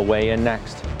 They'll weigh in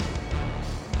next.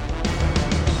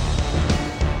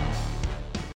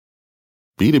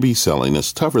 B2B selling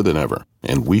is tougher than ever,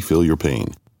 and we feel your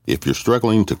pain. If you're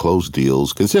struggling to close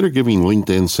deals, consider giving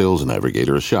LinkedIn Sales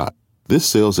Navigator a shot. This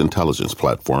sales intelligence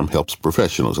platform helps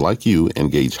professionals like you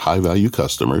engage high-value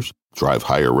customers, drive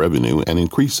higher revenue, and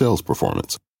increase sales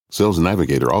performance. Sales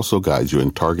Navigator also guides you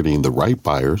in targeting the right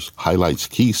buyers, highlights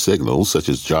key signals such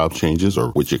as job changes or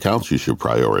which accounts you should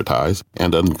prioritize,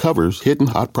 and uncovers hidden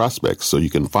hot prospects so you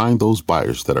can find those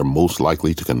buyers that are most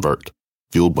likely to convert.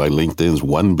 Fueled by LinkedIn's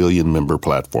 1 billion member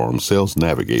platform, Sales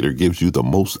Navigator gives you the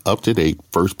most up-to-date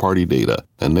first-party data,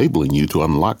 enabling you to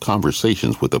unlock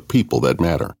conversations with the people that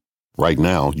matter. Right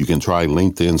now, you can try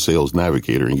LinkedIn Sales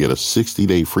Navigator and get a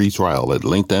 60-day free trial at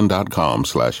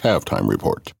linkedin.com/halftime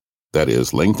report. That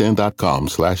is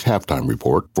linkedin.com/halftime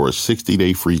report for a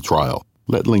 60-day free trial.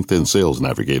 Let LinkedIn Sales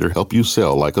Navigator help you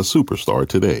sell like a superstar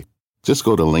today. Just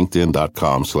go to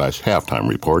linkedin.com/halftime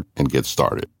report and get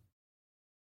started.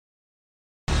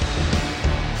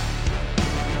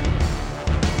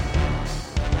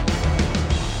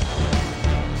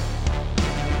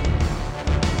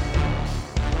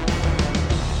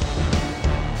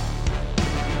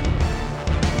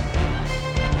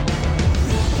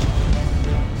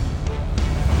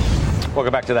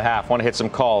 Welcome back to the half. Want to hit some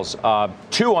calls.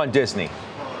 2 on Disney.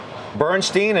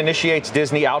 Bernstein initiates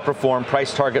Disney outperform,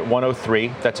 price target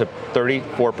 103. That's a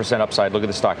 34% upside. Look at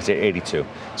the stock, it's at 82.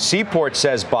 Seaport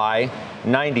says buy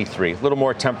 93. A little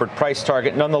more tempered price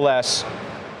target. Nonetheless,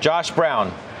 Josh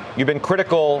Brown, you've been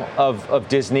critical of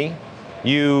Disney.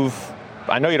 I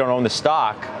know you don't own the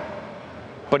stock,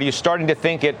 but are you starting to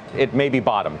think it may be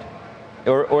bottomed?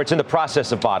 Or it's in the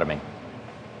process of bottoming?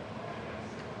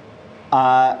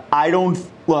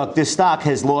 Look, this stock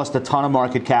has lost a ton of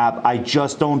market cap. I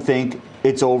just don't think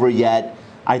it's over yet.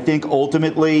 I think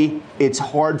ultimately it's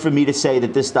hard for me to say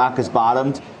that this stock has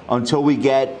bottomed until we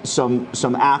get some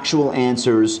actual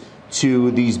answers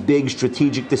to these big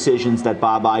strategic decisions that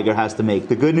Bob Iger has to make.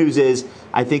 The good news is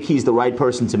I think he's the right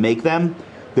person to make them.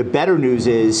 The better news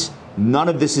is none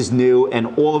of this is new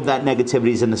and all of that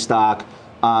negativity is in the stock.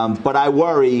 But I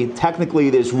worry, technically,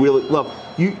 there's really, look,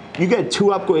 you get 2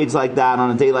 upgrades like that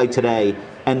on a day like today,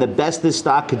 and the best this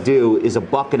stock could do is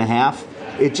 $1.50.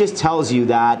 It just tells you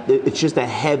that it's just a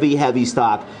heavy, heavy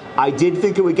stock. I did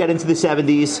think it would get into the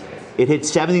 70s. It hit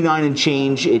 79 and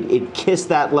change. It kissed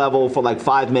that level for like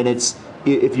 5 minutes.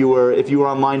 If you were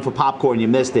online for popcorn, you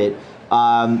missed it.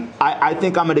 I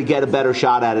think I'm going to get a better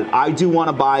shot at it. I do want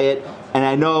to buy it. And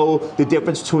I know the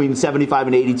difference between 75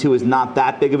 and 82 is not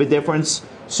that big of a difference.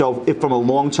 So if from a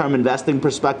long-term investing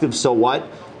perspective, so what?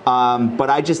 But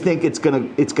I just think it's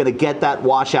gonna get that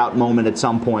washout moment at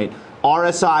some point.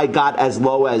 RSI got as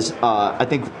low as I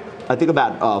think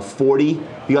about 40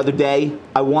 the other day.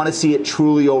 I want to see it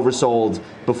truly oversold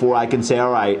before I can say,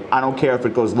 all right, I don't care if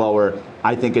it goes lower.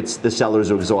 I think it's the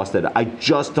sellers are exhausted. I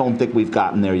just don't think we've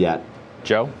gotten there yet.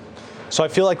 Joe? So I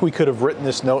feel like we could have written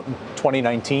this note in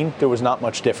 2019. There was not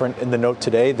much different in the note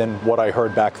today than what I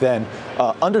heard back then.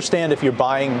 Understand if you're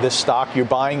buying this stock, you're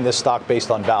buying this stock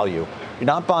based on value. You're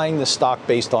not buying this stock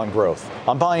based on growth.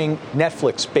 I'm buying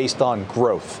Netflix based on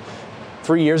growth.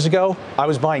 3 years ago, I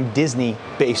was buying Disney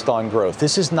based on growth.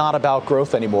 This is not about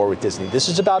growth anymore with Disney. This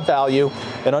is about value.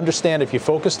 And understand if you're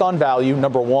focused on value,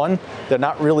 number one, they're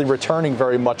not really returning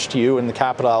very much to you in the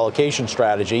capital allocation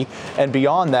strategy. And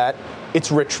beyond that, it's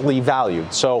richly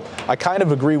valued. So I kind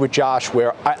of agree with Josh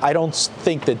where I don't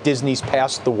think that Disney's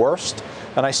past the worst.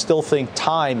 And I still think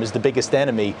time is the biggest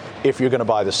enemy if you're going to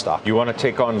buy the stock. You want to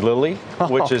take on Lilly,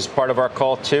 which is part of our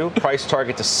call too. Price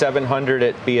target to 700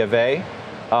 at B of A.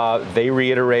 They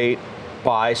reiterate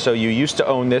buy. So you used to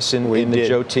own this in the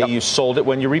Joe T. Yep. You sold it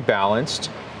when you rebalanced.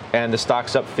 And the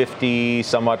stock's up 50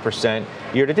 some odd %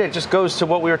 year to date. It just goes to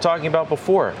what we were talking about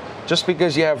before. Just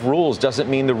because you have rules doesn't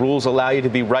mean the rules allow you to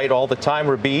be right all the time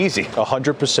or be easy.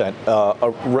 100%.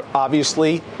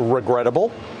 Obviously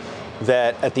regrettable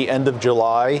that at the end of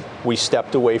July we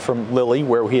stepped away from Lilly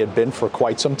where he had been for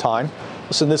quite some time.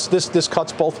 Listen, this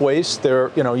cuts both ways.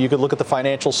 You could look at the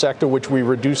financial sector, which we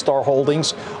reduced our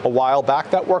holdings a while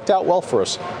back. That worked out well for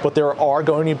us. But there are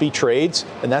going to be trades,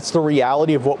 and that's the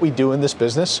reality of what we do in this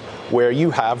business, where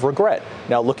you have regret.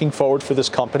 Now, looking forward for this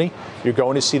company, you're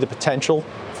going to see the potential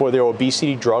for their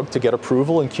obesity drug to get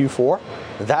approval in Q4.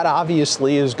 That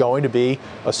obviously is going to be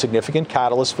a significant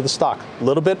catalyst for the stock. A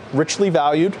little bit richly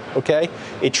valued, okay?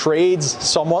 It trades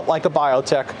somewhat like a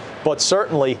biotech, but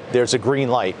certainly there's a green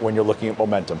light when you're looking at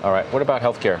momentum. All right, what about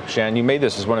healthcare? Shan, you made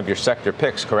this as one of your sector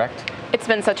picks, correct? It's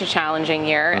been such a challenging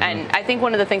year, and I think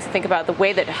one of the things to think about the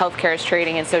way that healthcare is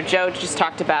trading, and so Joe just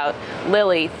talked about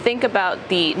Lilly, think about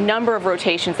the number of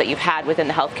rotations that you've had within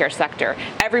the healthcare sector.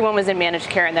 Everyone was in managed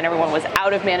care, and then everyone was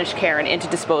out of managed care and into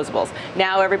disposables.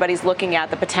 Now everybody's looking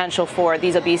at the potential for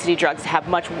these obesity drugs to have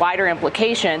much wider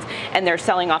implications, and they're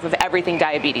selling off of everything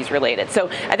diabetes related. So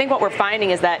I think what we're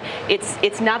finding is that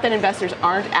it's not that investors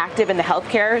aren't active in the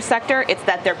healthcare sector, it's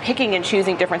that they're picking and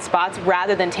choosing different spots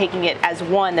rather than taking it as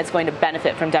one that's going to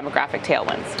benefit from demographic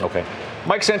tailwinds. Okay.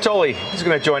 Mike Santoli, he's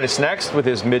going to join us next with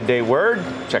his midday word.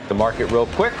 Check the market real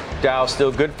quick. Dow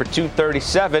still good for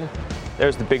 237.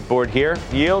 There's the big board here.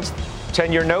 Yields,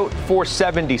 10-year note,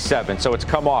 477. So it's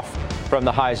come off from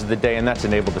the highs of the day, and that's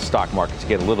enabled the stock market to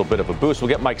get a little bit of a boost. We'll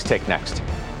get Mike's take next.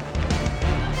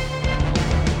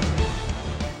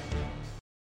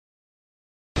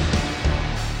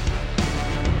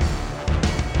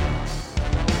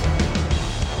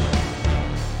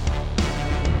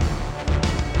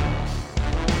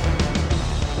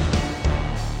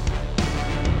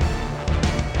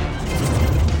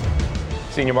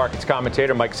 Senior markets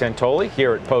commentator Mike Santoli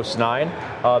here at Post 9.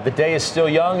 The day is still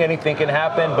young. Anything can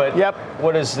happen. But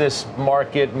what does this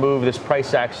market move, this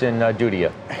price action do to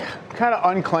you? Kind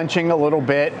of unclenching a little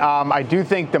bit. I do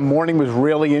think the morning was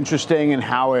really interesting in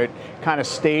how it kind of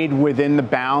stayed within the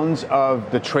bounds of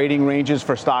the trading ranges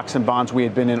for stocks and bonds we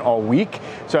had been in all week.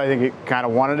 So I think it kind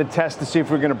of wanted to test to see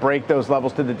if we're going to break those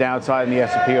levels to the downside in the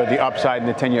S&P or the upside in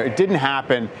the 10-year. It didn't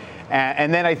happen.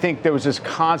 And then I think there was this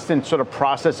constant sort of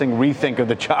processing rethink of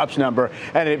the jobs number.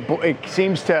 And it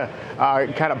seems to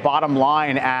kind of bottom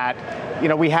line at,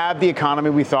 we have the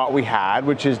economy we thought we had,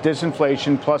 which is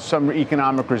disinflation plus some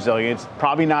economic resilience,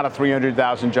 probably not a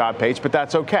 300,000 job pace, but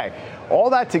that's okay. All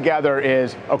that together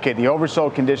is, okay, the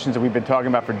oversold conditions that we've been talking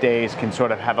about for days can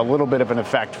sort of have a little bit of an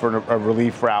effect for a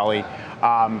relief rally.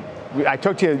 I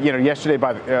talked to you, yesterday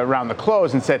around the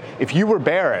close and said, if you were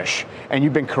bearish and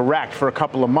you've been correct for a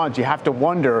couple of months, you have to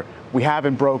wonder, we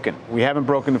haven't broken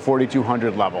the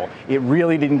 4,200 level. It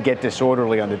really didn't get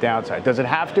disorderly on the downside. Does it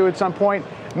have to at some point?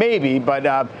 Maybe, but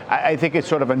I think it's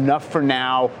sort of enough for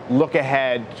now. Look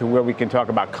ahead to where we can talk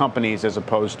about companies as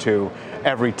opposed to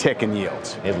every tick in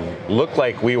yields. It looked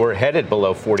like we were headed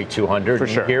below 4,200. For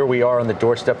sure. Here we are on the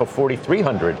doorstep of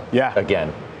 4,300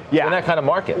 again. Yeah. In that kind of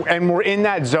market. And we're in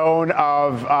that zone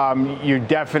of you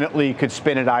definitely could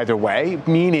spin it either way,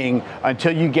 meaning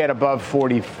until you get above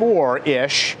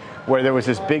 44-ish, where there was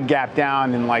this big gap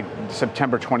down in like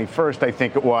September 21st, I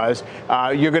think it was,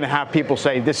 you're going to have people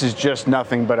say this is just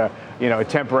nothing but a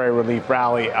temporary relief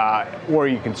rally, or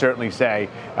you can certainly say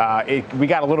we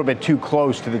got a little bit too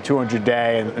close to the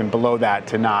 200-day and below that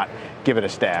to not give it a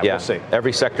stab. Yeah. We'll see.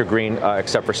 Every sector green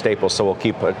except for staples, so we'll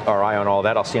keep our eye on all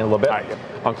that. I'll see you in a little bit.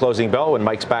 On closing bell when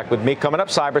Mike's back with me. Coming up,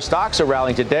 cyber stocks are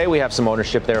rallying today. We have some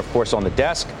ownership there, of course, on the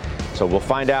desk. So we'll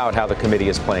find out how the committee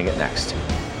is playing it next.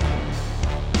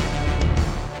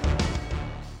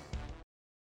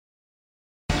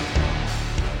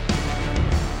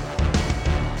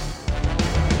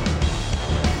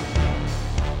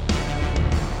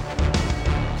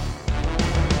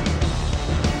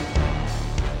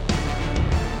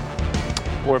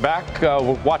 We're back.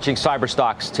 We're watching cyber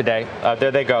stocks today. There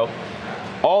they go.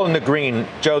 All in the green.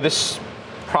 Joe, this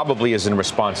probably is in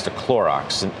response to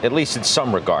Clorox, at least in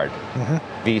some regard.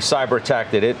 The cyber attack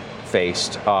that it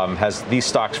faced has these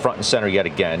stocks front and center yet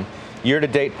again. Year to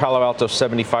date, Palo Alto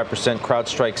 75%,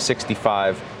 CrowdStrike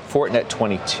 65%, Fortinet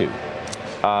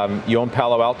 22%. You own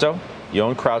Palo Alto, you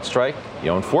own CrowdStrike, you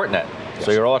own Fortinet. So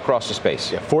you're all across the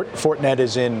space. Yeah, Fortinet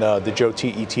is in the Joe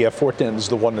T ETF. Fortinet is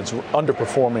the one that's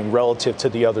underperforming relative to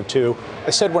the other two.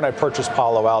 I said when I purchased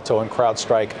Palo Alto and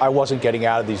CrowdStrike, I wasn't getting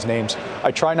out of these names.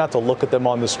 I try not to look at them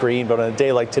on the screen, but on a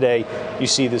day like today, you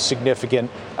see the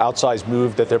significant outsized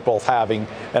move that they're both having,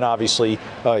 and obviously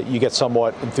you get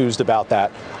somewhat enthused about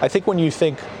that. I think when you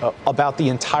think about the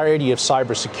entirety of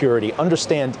cybersecurity,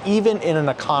 understand even in an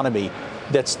economy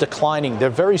that's declining, they're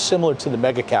very similar to the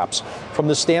mega caps from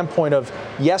the standpoint of,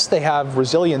 yes, they have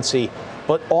resiliency,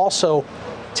 but also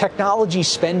technology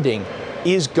spending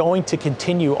is going to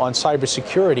continue on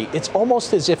cybersecurity. It's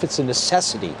almost as if it's a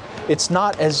necessity. It's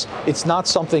not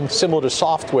something similar to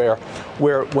software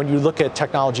where when you look at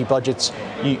technology budgets,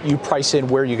 you price in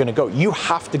where you're going to go. You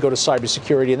have to go to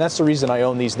cybersecurity, and that's the reason I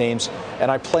own these names,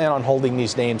 and I plan on holding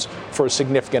these names for a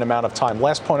significant amount of time.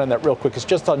 Last point on that real quick is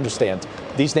just to understand,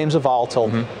 these names are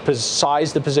volatile.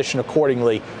 Size the position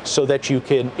accordingly so that you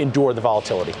can endure the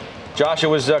volatility. Josh, it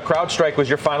was CrowdStrike was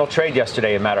your final trade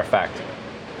yesterday, as a matter of fact.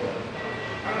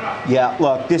 Yeah,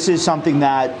 look, this is something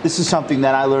that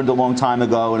I learned a long time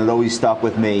ago, and it always stuck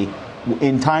with me.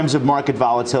 In times of market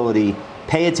volatility,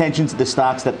 pay attention to the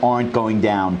stocks that aren't going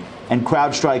down, and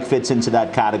CrowdStrike fits into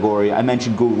that category. I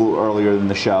mentioned Google earlier in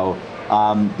the show.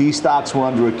 These stocks were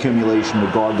under accumulation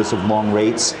regardless of long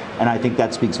rates, and I think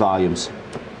that speaks volumes.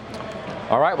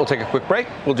 All right, we'll take a quick break.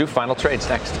 We'll do final trades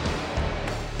next.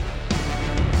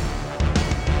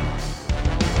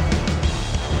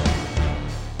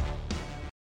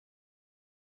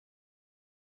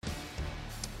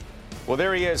 Well,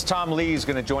 there he is. Tom Lee is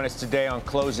going to join us today on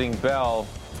Closing Bell.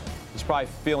 He's probably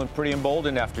feeling pretty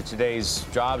emboldened after today's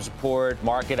jobs report,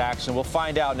 market action. We'll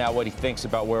find out now what he thinks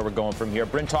about where we're going from here.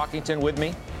 Bryn Talkington with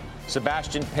me,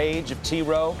 Sebastian Page of T.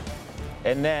 Rowe,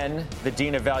 and then the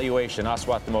Dean of Valuation,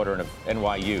 Aswath Damodaran of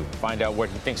NYU. Find out what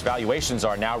he thinks valuations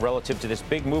are now relative to this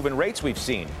big move in rates we've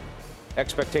seen.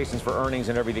 Expectations for earnings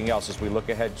and everything else as we look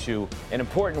ahead to an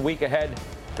important week ahead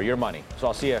for your money. So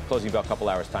I'll see you at Closing Bell a couple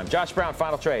hours' time. Josh Brown,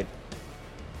 final trade.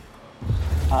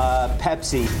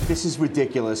 Pepsi, this is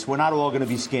ridiculous. We're not all going to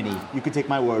be skinny. You can take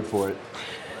my word for it.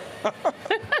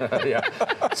 Yeah,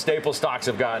 staple stocks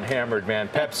have gotten hammered, man.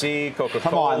 Pepsi, Coca-Cola.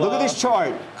 Come on, look at this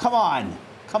chart. Come on.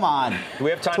 Do we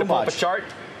have time to pull up a chart?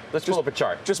 Let's pull up a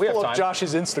chart. Just pull up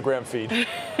Josh's Instagram feed.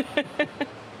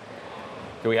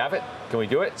 Do we have it? Can we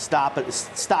do it? Stop it.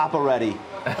 Stop already.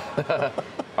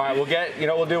 All right,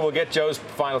 we'll get Joe's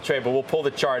final trade, but we'll pull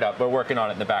the chart up. We're working on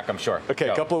it in the back, I'm sure. Okay,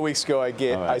 a couple of weeks ago,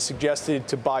 I suggested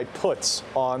to buy puts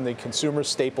on the consumer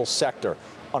staples sector.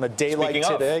 On a day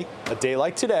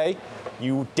like today,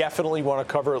 you definitely want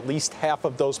to cover at least half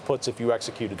of those puts if you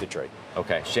executed the trade.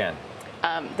 Okay, Shan.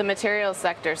 The materials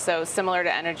sector, so similar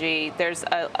to energy, there's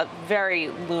a very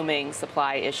looming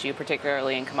supply issue,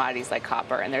 particularly in commodities like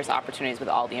copper, and there's opportunities with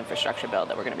all the infrastructure build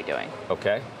that we're going to be doing.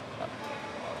 Okay.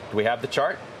 Do we have the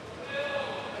chart?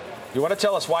 You want to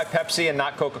tell us why Pepsi and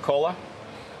not Coca-Cola?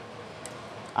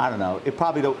 I don't know. It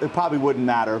probably wouldn't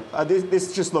matter.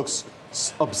 This just looks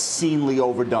obscenely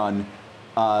overdone,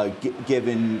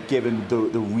 given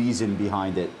the reason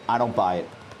behind it. I don't buy it.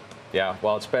 Yeah,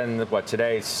 well, it's been,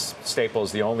 today,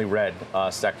 staples, the only red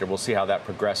sector. We'll see how that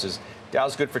progresses.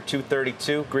 Dow's good for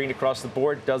 232, green across the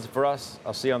board, does it for us.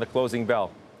 I'll see you on the Closing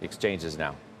Bell. The exchanges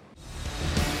now.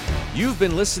 You've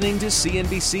been listening to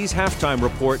CNBC's Halftime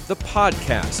Report, the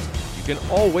podcast. You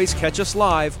can always catch us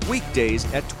live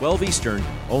weekdays at 12 Eastern,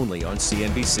 only on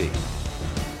CNBC.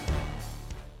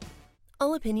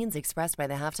 All opinions expressed by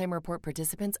the Halftime Report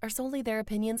participants are solely their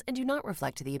opinions and do not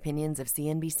reflect the opinions of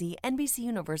CNBC, NBC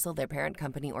Universal, their parent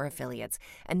company, or affiliates,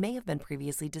 and may have been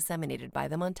previously disseminated by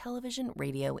them on television,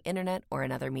 radio, internet, or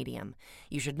another medium.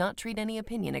 You should not treat any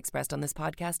opinion expressed on this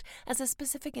podcast as a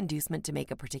specific inducement to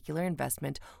make a particular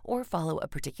investment or follow a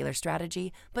particular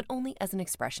strategy, but only as an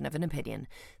expression of an opinion.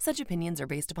 Such opinions are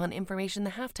based upon information the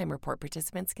Halftime Report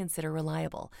participants consider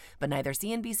reliable, but neither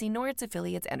CNBC nor its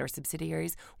affiliates and or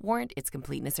subsidiaries warrant its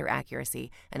completeness or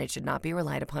accuracy, and it should not be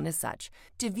relied upon as such.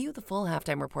 To view the full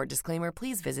Halftime Report disclaimer,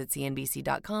 please visit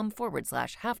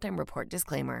cnbc.com/halftime report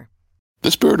disclaimer.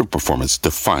 The spirit of performance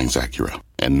defines Acura,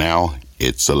 and now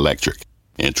it's electric.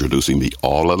 Introducing the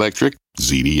all-electric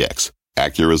ZDX,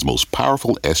 Acura's most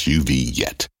powerful SUV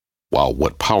yet. While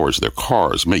what powers their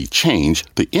cars may change,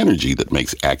 the energy that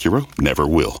makes Acura never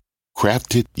will.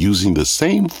 Crafted using the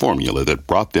same formula that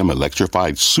brought them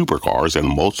electrified supercars and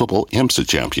multiple IMSA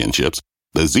championships,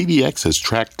 the ZDX has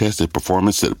track-tested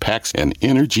performance that packs an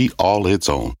energy all its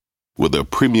own. With a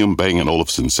premium Bang &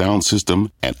 Olufsen sound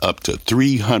system and up to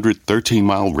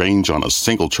 313-mile range on a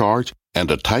single charge, and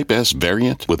a Type S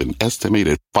variant with an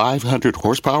estimated 500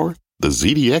 horsepower, the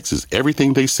ZDX is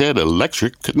everything they said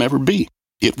electric could never be.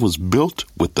 It was built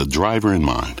with the driver in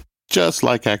mind, just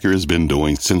like Acura's been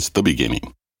doing since the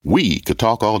beginning. We could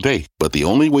talk all day, but the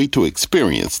only way to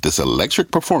experience this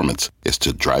electric performance is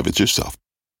to drive it yourself.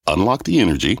 Unlock the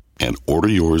energy and order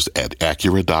yours at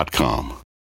Acura.com.